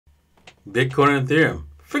Bitcoin and Ethereum.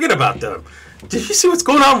 Forget about them. Did you see what's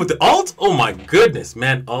going on with the alts? Oh my goodness,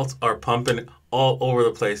 man. Alts are pumping all over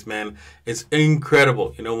the place, man. It's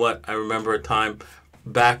incredible. You know what? I remember a time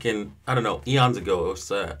back in, I don't know, eons ago. It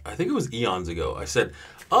was, I think it was eons ago. I said,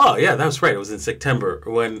 oh, yeah, that was right. It was in September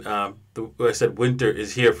when I said winter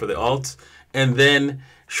is here for the alts. And then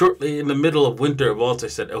shortly in the middle of winter of alts, I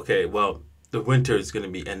said, okay, well, the winter is going to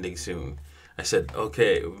be ending soon. I said,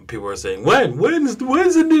 okay, people were saying, when's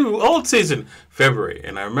the new alt season? February.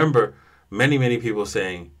 And I remember many people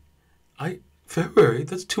saying, February,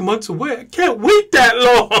 that's 2 months away. I can't wait that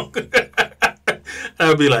long. And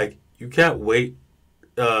I'd be like, you can't wait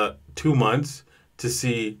 2 months to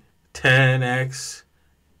see 10x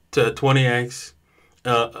to 20x,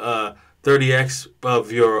 30x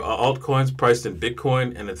of your altcoins priced in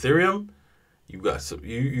Bitcoin and Ethereum. You got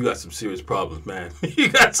some serious problems, man. You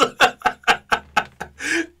got some.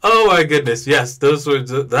 Oh my goodness! Yes, those were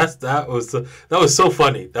that was so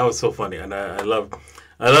funny. That was so funny, and I love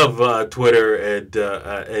Twitter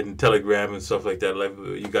and Telegram and stuff like that. I love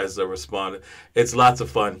you guys that respond. It's lots of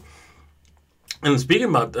fun. And speaking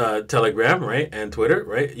about Telegram, right, and Twitter,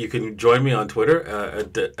 right, you can join me on Twitter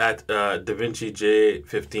at Davinci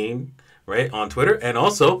J15, right, on Twitter, and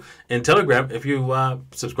also in Telegram. If you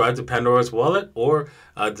subscribe to Pandora's Wallet or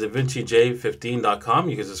DaVinciJ15.com,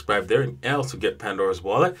 you can subscribe there and also get Pandora's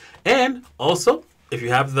Wallet. And also, if you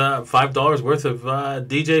have the $5 worth of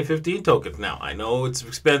DJ15 tokens. Now, I know it's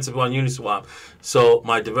expensive on Uniswap, so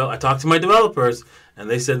I talked to my developers, and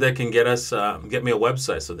they said they can get me a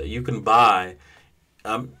website so that you can buy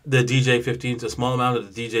the DJ15, a small amount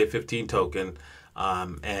of the DJ15 token,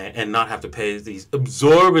 and not have to pay these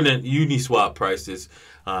exorbitant Uniswap prices.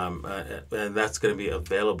 And that's going to be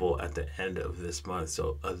available at the end of this month.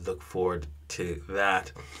 So I look forward to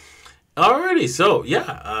that. Alrighty, so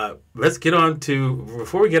yeah, let's get on to,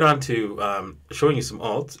 before we get on to showing you some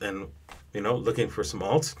alts and, looking for some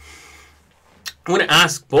alts, I'm going to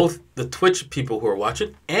ask both the Twitch people who are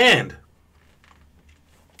watching and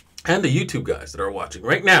the YouTube guys that are watching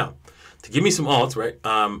right now to give me some alts, right?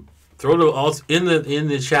 Throw the alts in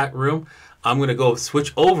the chat room. I'm going to go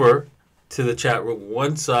switch over to the chat room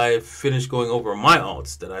once I finish going over my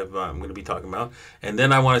alts that I'm going to be talking about. And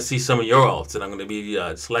then I want to see some of your alts, and I'm going to be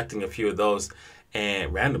selecting a few of those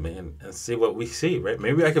and randomly and see what we see, right?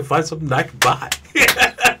 Maybe I can find something that I can buy.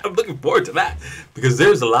 I'm looking forward to that because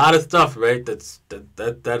there's a lot of stuff, right, that's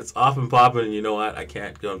off and popping, and you know what? I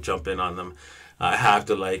can't go jump in on them. I have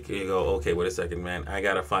to okay, wait a second, man. I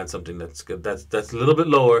gotta find something that's good, that's a little bit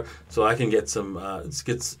lower, so I can get some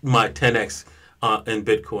get my 10x in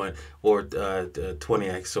Bitcoin, or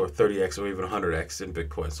 20x or 30x or even 100x in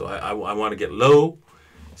Bitcoin. So I want to get low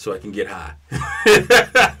so I can get high.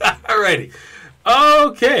 Alrighty.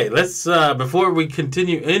 Okay, let's before we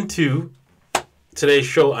continue into today's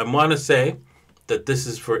show, I want to say that this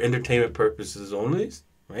is for entertainment purposes only,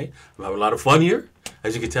 right? I'm having a lot of fun here,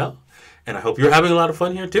 as you can tell. And I hope you're having a lot of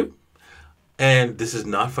fun here too. And this is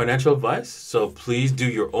not financial advice, so please do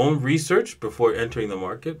your own research before entering the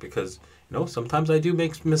market, because sometimes I do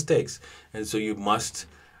make mistakes, and so you must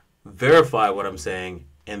verify what I'm saying.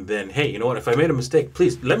 And then, hey, you know what? If I made a mistake,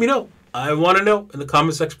 please let me know. I want to know in the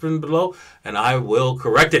comment section below, and I will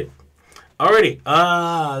correct it. Alrighty,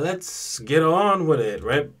 let's get on with it,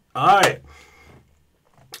 right? All right.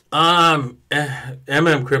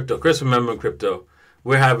 MM Crypto, Chris from MM Crypto.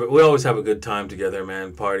 We always have a good time together,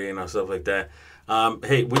 man, partying and stuff like that.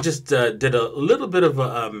 Hey, we just did a little bit of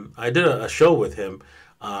I did a show with him,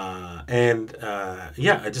 and I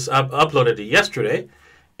just uploaded it yesterday.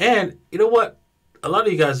 And you know what? A lot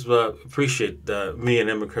of you guys appreciate me and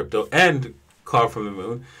Emma Crypto and Carl from the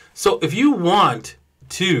Moon. So if you want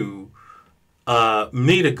to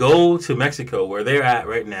me to go to Mexico, where they're at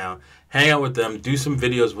right now, hang out with them, do some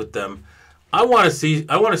videos with them, I want to see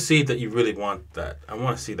that you really want that. I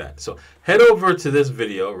want to see that. So head over to this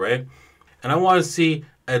video, right? And I want to see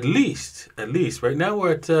at least right now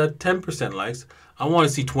we're at 10% likes. I want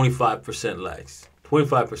to see 25% likes.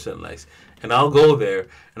 25% likes. And I'll go there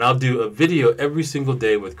and I'll do a video every single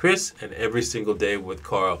day with Chris and every single day with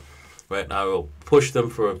Carl, right? And I will push them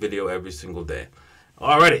for a video every single day.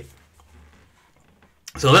 Alrighty.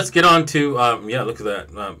 So let's get on to look at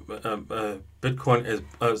that. Bitcoin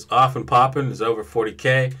is off and popping. Is over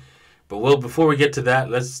 40K. But before we get to that,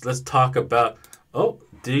 let's talk about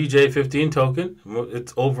DJ15 token.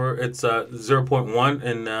 It's over. It's 0.1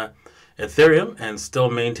 in Ethereum and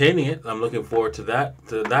still maintaining it. I'm looking forward to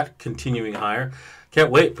that continuing higher.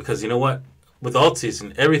 Can't wait, because you know what? With alt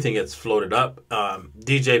season, everything gets floated up.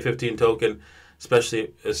 DJ15 token,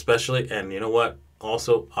 especially, and you know what?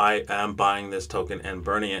 Also, I am buying this token and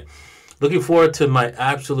burning it. looking forward to my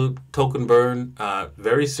absolute token burn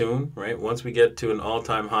very soon, right? Once we get to an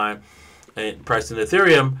all-time high price in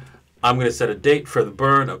Ethereum, I'm going to set a date for the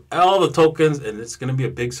burn of all the tokens, and it's going to be a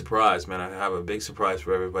big surprise, man. I have a big surprise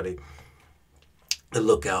for everybody.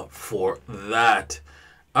 Look out for that.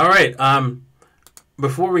 All right.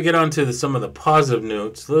 Before we get on to some of the positive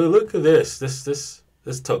notes, look at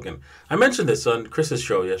this token. I mentioned this on Chris's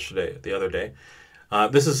show the other day.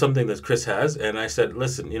 This is something that Chris has, and I said,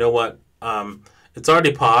 listen, you know what? It's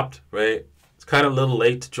already popped, right? It's kind of a little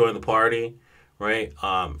late to join the party, right?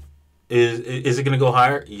 Is it going to go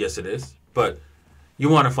higher? Yes, it is. But you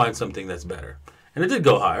want to find something that's better. And it did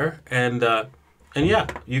go higher. And yeah,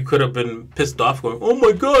 you could have been pissed off going, oh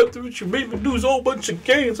my God, you made me lose a whole bunch of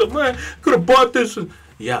gains. I could have bought this.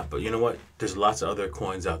 Yeah, but you know what? There's lots of other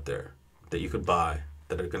coins out there that you could buy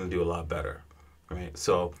that are going to do a lot better, right?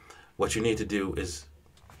 So what you need to do is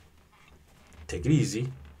take it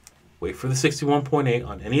easy. Wait for the 61.8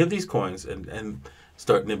 on any of these coins and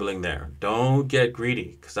start nibbling there. Don't get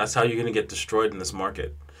greedy, because that's how you're going to get destroyed in this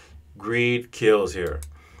market. Greed kills here.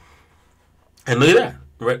 And look at that.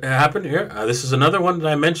 What happened here? This is another one that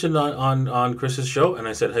I mentioned on Chris's show, and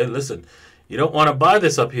I said, hey, listen, you don't want to buy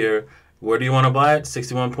this up here. Where do you want to buy it?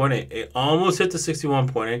 61.8. It almost hit the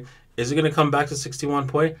 61.8. Is it going to come back to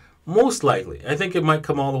 61.8? Most likely. I think it might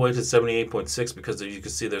come all the way to 78.6 because you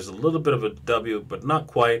can see there's a little bit of a W, but not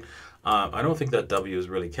quite. I don't think that W is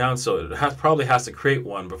really count, so it probably has to create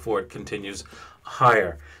one before it continues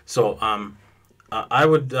higher. So I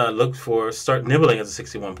would start nibbling at the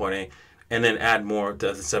 61.8 and then add more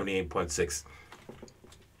to the 78.6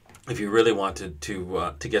 if you really wanted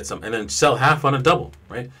to get some, and then sell half on a double,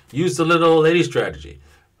 right? Use the little old lady strategy.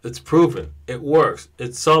 It's proven. It works.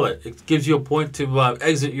 It's solid. It gives you a point to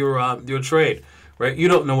exit your trade, right? You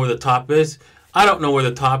don't know where the top is. I don't know where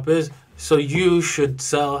the top is. So you should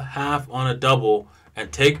sell half on a double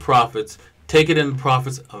and take profits. Take it in the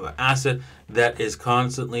profits of an asset that is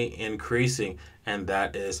constantly increasing, and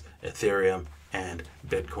that is Ethereum and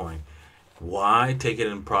Bitcoin. Why take it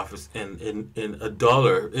in profits in a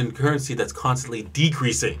dollar, in currency that's constantly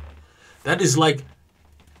decreasing? That is like,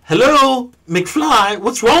 hello, McFly,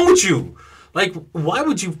 what's wrong with you? Like, why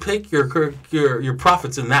would you pick your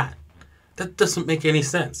profits in that? That doesn't make any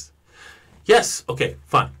sense. Yes, okay,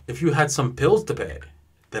 fine. If you had some bills to pay,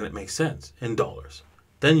 then it makes sense in dollars.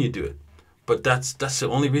 Then you do it. But that's the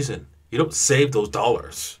only reason. You don't save those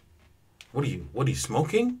dollars. What are you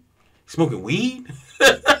smoking? Smoking weed?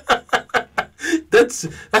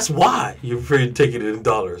 That's why you're afraid to take it in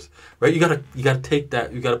dollars, right? You gotta take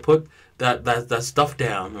that. You gotta put that stuff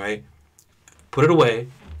down, right? Put it away,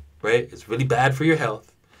 right? It's really bad for your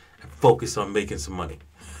health. And focus on making some money.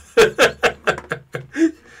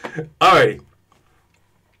 Alrighty.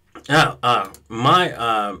 Now,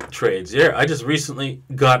 my trades here. I just recently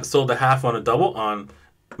sold a half on a double on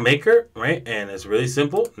Maker, right? And it's really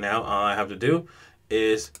simple. Now all I have to do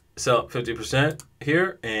is sell 50%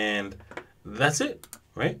 here, and that's it,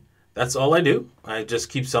 right? That's all I do. I just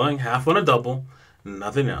keep selling half on a double,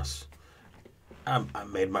 nothing else. I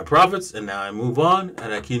made my profits, and now I move on,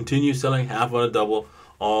 and I continue selling half on a double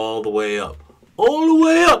all the way up. All the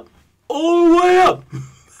way up. All the way up.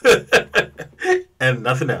 And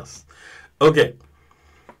nothing else. Okay.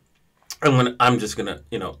 I'm just gonna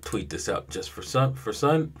tweet this out just for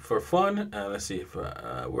fun. Let's see if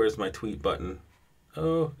where's my tweet button?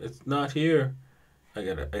 Oh, it's not here. I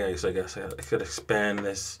guess I gotta expand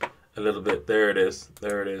this a little bit. There it is.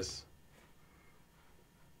 There it is.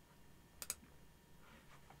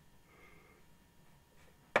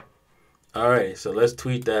 All right, so let's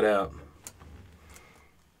tweet that out.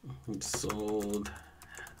 Sold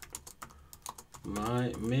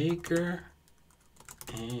my Maker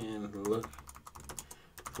and look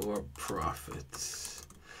for profits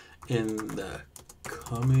in the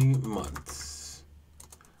coming months.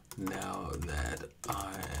 Now that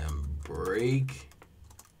I am break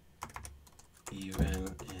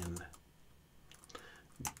even in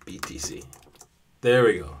BTC. There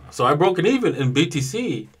we go. So I broke it even in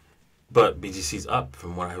BTC, but BTC's up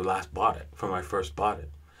from when I last bought it, from when I first bought it.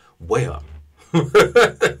 Way up.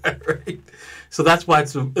 Right? So that's why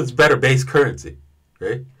it's better base currency,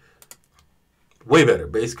 right? Way better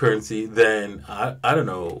base currency than, I don't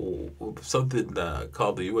know, something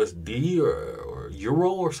called the USD or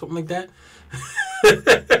Euro or something like that.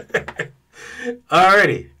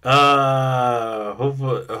 Alrighty.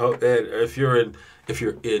 Hopefully, if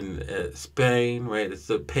you're in Spain, right? It's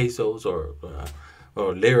the pesos or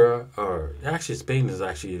lira, or actually Spain is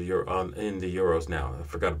actually in the euros now. I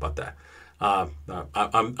forgot about that.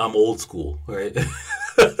 I'm old school, right?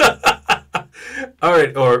 All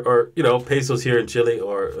right, or you know, pesos here in Chile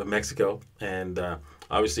or Mexico, and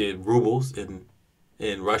obviously rubles in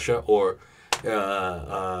Russia, or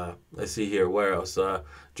let's see here, where else?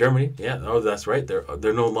 Germany. Yeah, oh, that's right.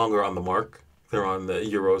 They're no longer on the mark. They're on the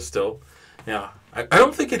euro still. Yeah, I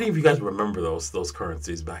don't think any of you guys remember those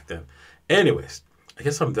currencies back then. Anyways, I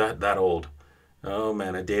guess I'm that old. Oh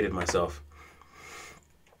man, I dated myself.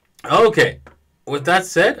 Okay. With that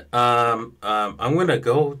said, I'm gonna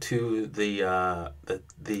go to the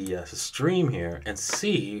stream here and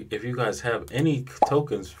see if you guys have any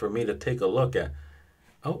tokens for me to take a look at.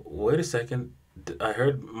 Oh, wait a second. I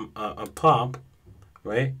heard a pop,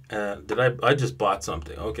 right? I just bought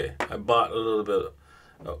something. Okay, I bought a little bit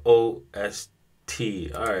of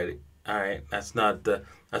OST. All right, all right. That's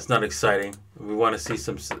not exciting. We want to see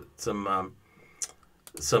some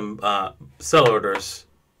sell orders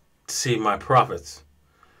to see my profits.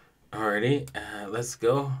 Alrighty, let's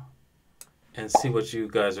go and see what you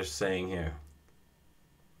guys are saying here.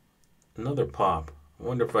 Another pop. I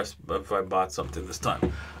wonder if I bought something this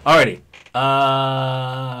time. Alrighty.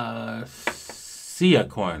 Sia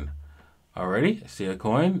coin. Alrighty. Sia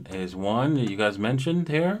coin is one that you guys mentioned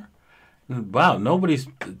here. Wow, nobody's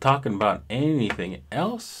talking about anything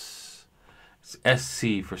else. It's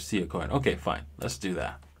SC for Sia coin. Okay, fine. Let's do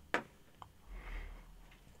that.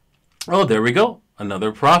 Oh, there we go.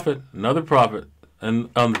 Another profit. Another profit and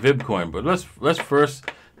on the VIB coin. But let's first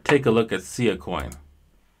take a look at Sia coin.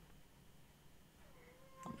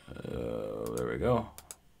 There we go.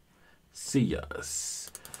 Sia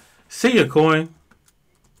coin.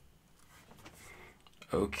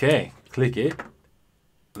 Okay, click it.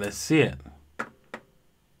 Let's see it.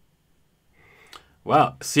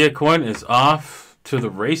 Wow, Sia coin is off to the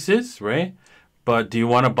races, right? But do you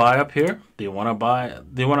want to buy up here? Do you want to buy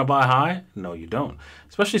high? No, you don't.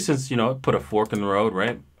 Especially since, you know, it put a fork in the road,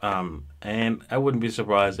 right? And I wouldn't be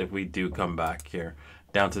surprised if we do come back here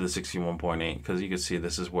down to the 61.8, because you can see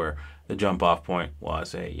this is where the jump off point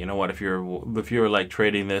was. Hey, you know what? If you're like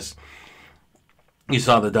trading this, you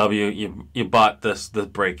saw the W, you bought the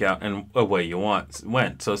breakout, and away you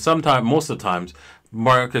went. So most of the times,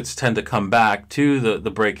 markets tend to come back to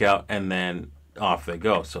the breakout, and then off they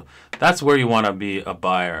go. So that's where you want to be a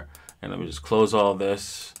buyer. And let me just close all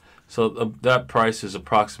this. So that price is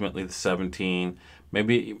approximately the 17,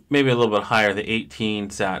 maybe a little bit higher, the 18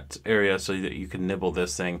 sat area, so that you can nibble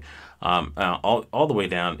this thing all the way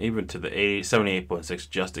down, even to the 78.6,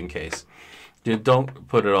 just in case. You don't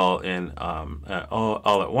put it all in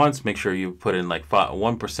all at once. Make sure you put in like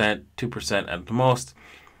 1%, 2% at the most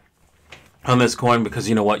on this coin, because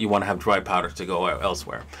you know what, you want to have dry powder to go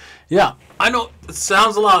elsewhere. Yeah, I know it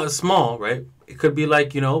sounds a lot small, right? It could be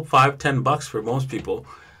like, you know, $5-10 for most people,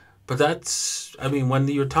 but that's, I mean, when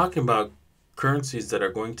you're talking about currencies that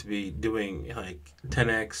are going to be doing like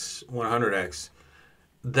 10x, 100x,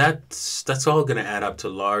 that's all going to add up to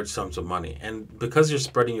large sums of money. And because you're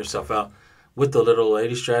spreading yourself out with the little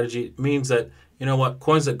lady strategy, it means that, you know what,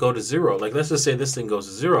 coins that go to zero, like let's just say this thing goes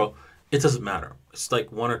to zero, it doesn't matter. It's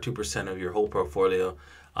like 1 or 2% of your whole portfolio,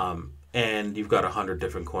 and you've got 100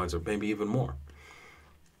 different coins, or maybe even more.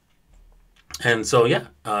 And so, yeah,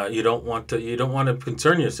 you don't want to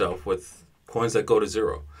concern yourself with coins that go to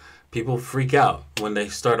zero. People freak out when they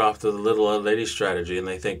start off the little lady strategy, and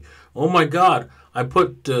they think, "Oh my God, I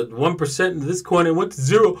put 1% into this coin and went to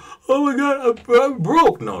zero. Oh my God, I'm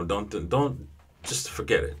broke." No, don't. Just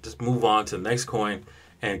forget it. Just move on to the next coin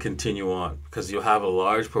and continue on, because you'll have a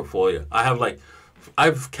large portfolio.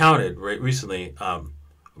 I've counted recently,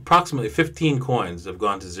 approximately 15 coins have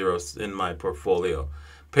gone to zero in my portfolio.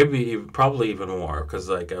 Probably even more, because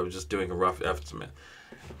like I was just doing a rough estimate.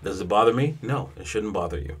 Does it bother me? No, it shouldn't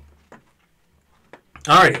bother you.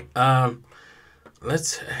 Alrighty,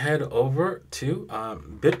 let's head over to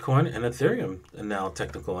Bitcoin and Ethereum now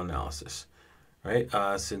technical analysis, right?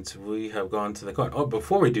 Since we have gone to the coin. Oh,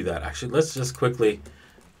 before we do that, actually, let's just quickly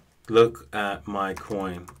look at my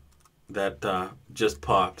coin that just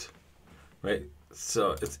popped, right?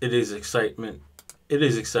 So it is excitement. It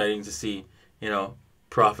is exciting to see, you know,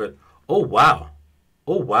 profit. Oh wow,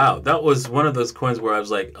 that was one of those coins where I was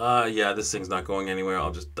like, yeah, this thing's not going anywhere.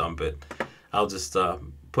 I'll just dump it. I'll just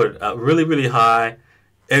put it out really, really high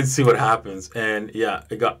and see what happens. And yeah,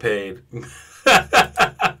 it got paid.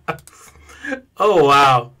 Oh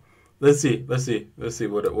wow. Let's see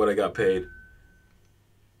what I got paid.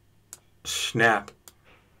 Snap.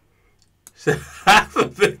 Half a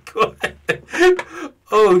Bitcoin.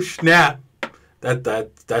 Oh snap.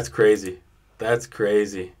 That's crazy. That's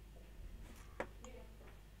crazy.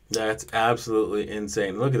 That's absolutely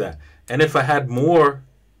insane. Look at that. And if I had more,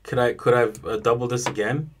 could I have doubled this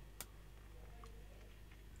again?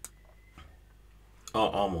 Oh,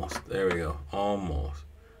 almost. There we go. Almost.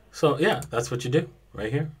 So yeah, that's what you do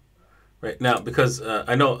right here, right now. Because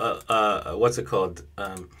I know what's it called?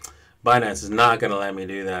 Binance is not going to let me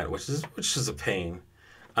do that, which is a pain.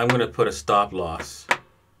 I'm going to put a stop loss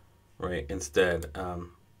right instead,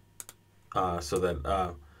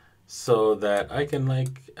 so that I can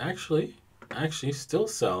like actually still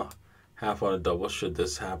sell half on a double should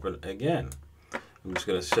this happen again. I'm just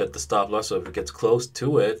going to set the stop loss so if it gets close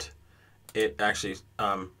to it, it actually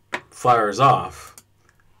fires off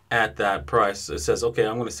at that price. It says, okay,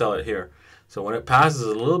 I'm going to sell it here. So when it passes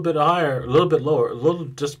a little bit higher, a little bit lower, a little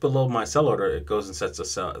just below my sell order, it goes and sets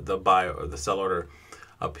the buy or the sell order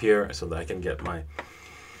up here so that I can get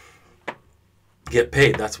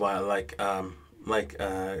paid. That's why I like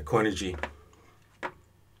Coinigy.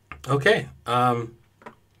 Okay,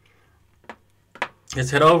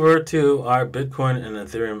 let's head over to our Bitcoin and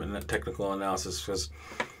Ethereum and the technical analysis because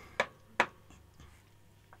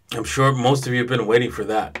I'm sure most of you have been waiting for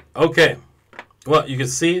that. Okay, well, you can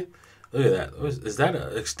see, look at that. Is that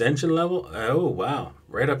an extension level? Oh, wow.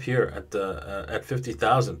 Right up here at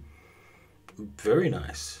 50,000. Very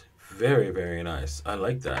nice. Very, very nice. I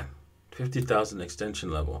like that. 50,000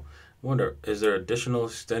 extension level. I wonder, is there additional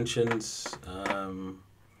extensions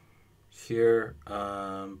here?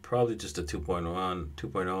 Probably just a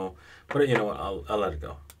 2.0. But you know what? I'll let it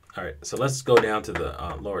go. All right, so let's go down to the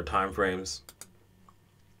lower time frames.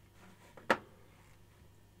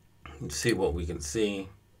 See what we can see.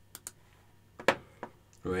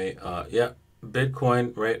 Right. Yeah.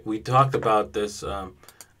 Bitcoin. Right. We talked about this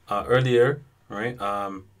earlier. Right.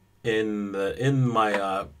 In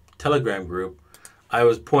my Telegram group, I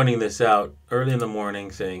was pointing this out early in the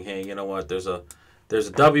morning, saying, "Hey, you know what? There's a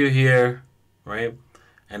W here, right?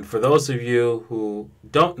 And for those of you who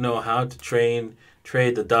don't know how to trade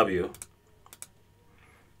the W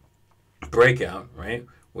breakout, right,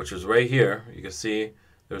 which is right here, you can see."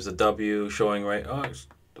 There's a W showing right. Oh,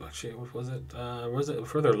 actually, what was it? Was it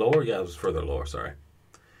further lower? Yeah, it was further lower. Sorry,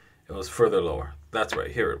 it was further lower. That's right.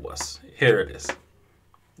 Here it was. Here it is.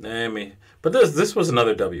 But this was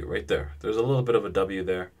another W right there. There's a little bit of a W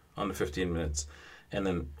there on the 15 minutes, and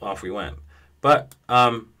then off we went. But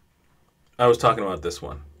I was talking about this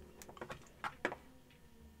one.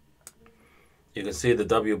 You can see the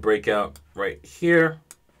W breakout right here,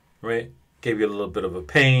 right? Gave you a little bit of a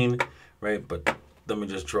pain, right? But let me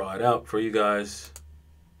just draw it out for you guys.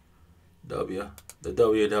 The W,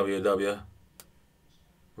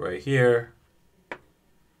 right here,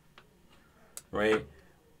 right,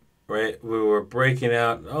 we were breaking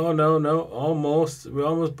out. Oh no, we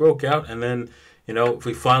almost broke out, and then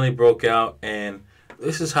we finally broke out, and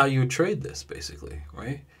this is how you would trade this basically,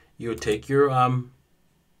 right? You would take your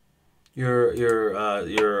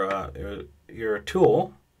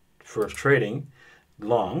tool for trading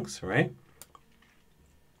longs, right?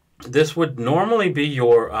 This would normally be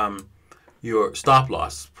your stop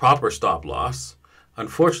loss, proper stop loss.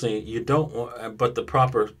 Unfortunately, you don't want, but the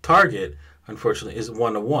proper target, unfortunately, is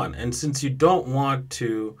 1-to-1. And since you don't want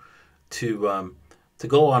to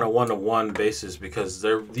go on a 1-to-1 basis because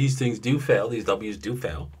these things do fail, these W's do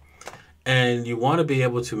fail, and you want to be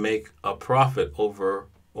able to make a profit over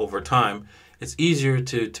time. It's easier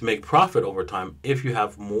to make profit over time if you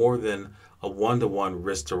have more than a 1-to-1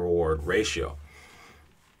 risk to reward ratio.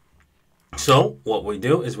 So what we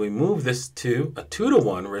do is we move this to a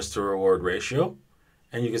 2-to-1 risk to reward ratio,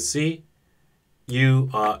 and you can see you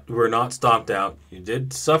were not stopped out. You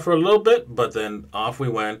did suffer a little bit, but then off we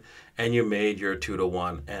went, and you made your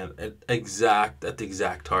 2-to-1 and at the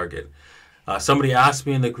exact target. Somebody asked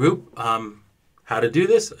me in the group how to do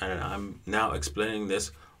this, and I'm now explaining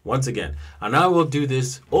this once again. And I will do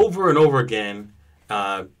this over and over again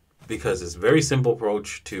because it's a very simple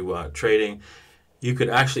approach to trading. You could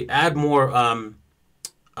actually add more,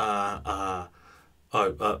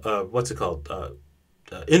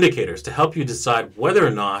 indicators to help you decide whether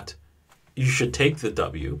or not you should take the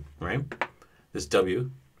W, right? This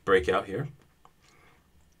W breakout here.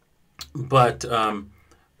 But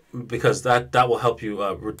because that will help you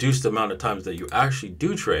reduce the amount of times that you actually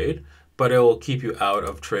do trade, but it will keep you out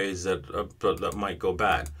of trades that might go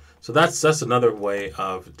bad. So that's another way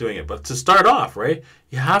of doing it. But to start off, right,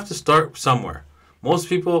 you have to start somewhere. Most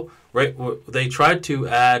people, right, they try to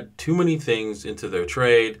add too many things into their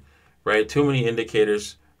trade, right? Too many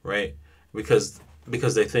indicators, right? Because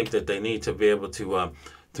they think that they need to be able to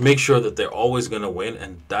make sure that they're always going to win,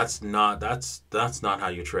 and that's not how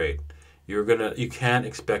you trade. You can't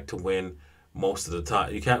expect to win most of the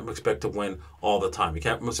time. You can't expect to win all the time. You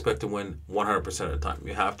can't expect to win 100% of the time.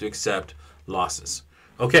 You have to accept losses.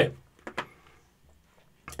 Okay.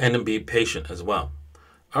 And then be patient as well.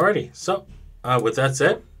 Alrighty, so with that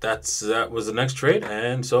said, that was the next trade,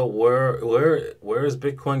 and so where is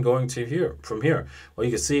Bitcoin going to here from here? Well,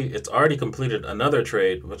 you can see it's already completed another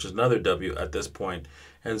trade, which is another W at this point,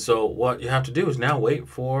 and so what you have to do is now wait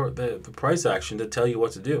for the price action to tell you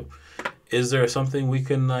what to do. Is there something we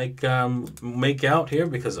can make out here?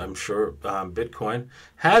 Because I'm sure Bitcoin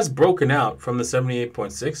has broken out from the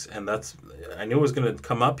 78.6, and I knew it was going to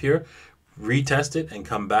come up here, retest it, and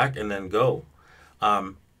come back, and then go.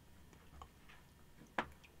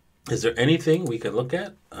 Is there anything we can look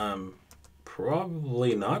at?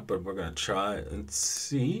 Probably not, but we're going to try and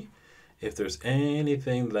see if there's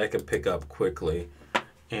anything that I can pick up quickly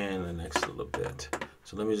in the next little bit.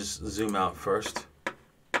 So let me just zoom out first.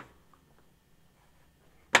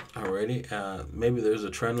 Alrighty, maybe there's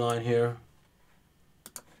a trend line here.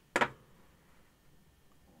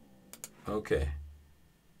 Okay.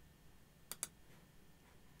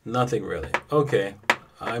 Nothing really. Okay.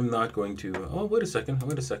 I'm not going to... Oh, wait a second.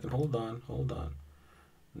 Hold on.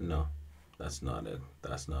 No, that's not it.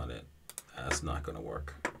 That's not going to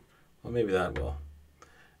work. Well, maybe that will.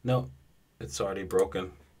 No, it's already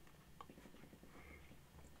broken.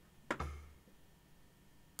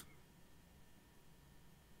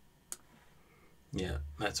 Yeah,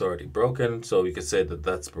 that's already broken. So we could say that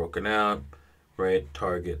that's broken out, right?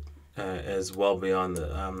 Target is well beyond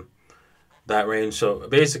the... that range. So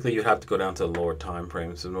basically you have to go down to the lower time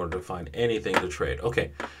frames in order to find anything to trade.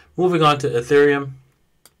 Okay, moving on to Ethereum.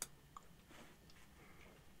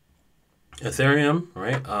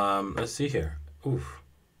 Right? Let's see here. Oof,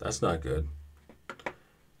 that's not good.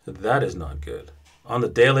 That is not good. On the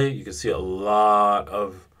daily, you can see a lot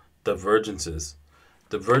of divergences.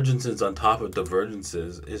 Divergences on top of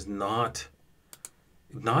divergences is not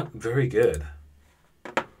very good.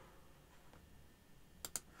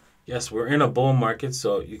 Yes, we're in a bull market,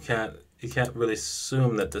 so you can't really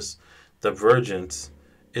assume that this divergence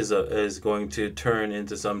is going to turn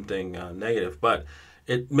into something negative. But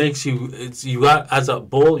it makes you as a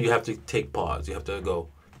bull, you have to take pause. You have to go.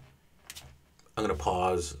 I'm gonna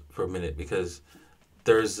pause for a minute because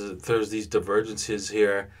there's these divergences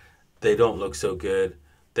here. They don't look so good.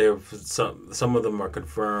 Some of them are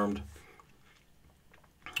confirmed.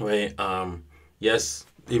 Right? Yes.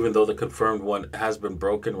 Even though the confirmed one has been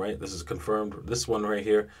broken, right? This is confirmed. This one right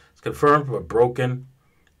here is confirmed but broken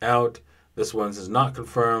out. This one is not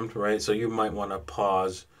confirmed, right? So you might want to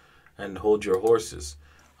pause and hold your horses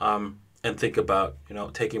and think about,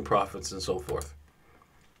 taking profits and so forth.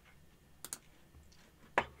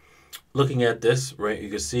 Looking at this, right, you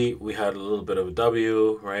can see we had a little bit of a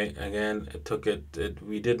W, right? Again,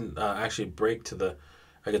 we didn't actually break to the,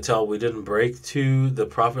 I could tell we didn't break to the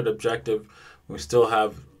profit objective. We still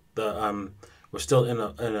have we're still in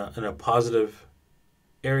a positive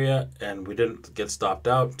area, and we didn't get stopped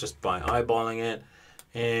out just by eyeballing it.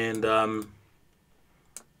 And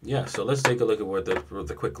yeah, so let's take a look at where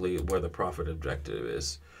the profit objective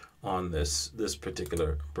is on this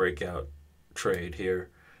particular breakout trade here,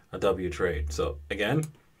 a W trade. So again,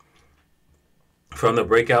 from the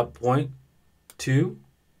breakout point to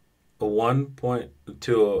a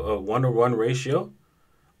 1-to-1 ratio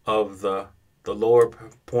of the lower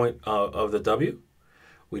point of the W,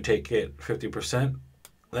 we take it 50%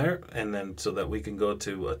 there, and then so that we can go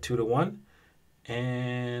to a 2-to-1,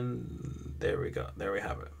 and there we go. There we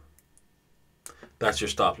have it. That's your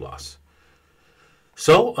stop loss.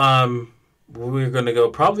 So we're going to go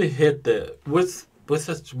probably hit with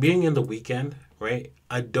us being in the weekend, right?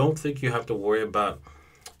 I don't think you have to worry about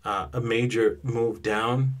a major move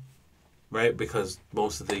down, right? Because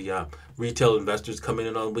most of the retail investors come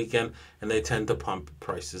in on the weekend, and they tend to pump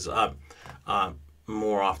prices up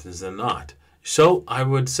more often than not. So I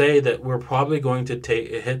would say that we're probably going to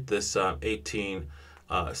hit this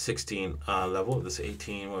 1816 level, this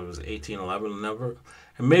 1811 level,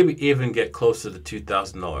 and maybe even get close to the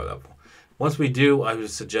 $2,000 level. Once we do, I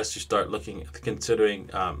would suggest you start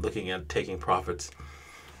considering looking at taking profits.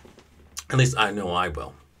 At least I know I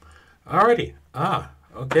will. Alrighty.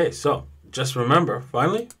 Okay. So just remember,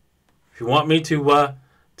 finally, if you want me to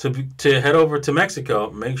head over to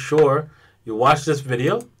Mexico, make sure you watch this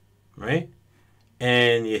video, right?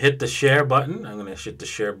 And you hit the share button. I'm going to hit the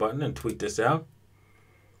share button and tweet this out,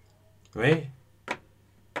 right?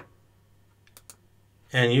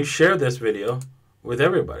 And you share this video with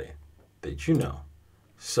everybody that you know.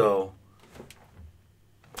 So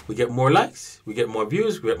we get more likes, we get more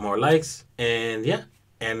views, we get more likes, and yeah.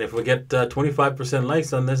 And if we get 25%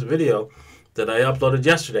 likes on this video that I uploaded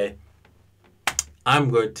yesterday,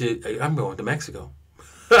 I'm going to Mexico.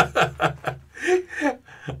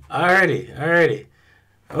 Alrighty.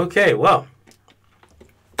 Okay, well,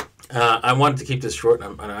 I wanted to keep this short,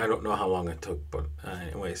 and I don't know how long it took, but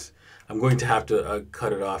anyways, I'm going to have to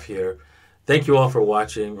cut it off here. Thank you all for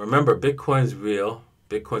watching. Remember, Bitcoin's real,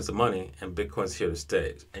 Bitcoin's the money, and Bitcoin's here to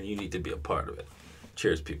stay, and you need to be a part of it.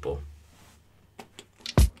 Cheers, people.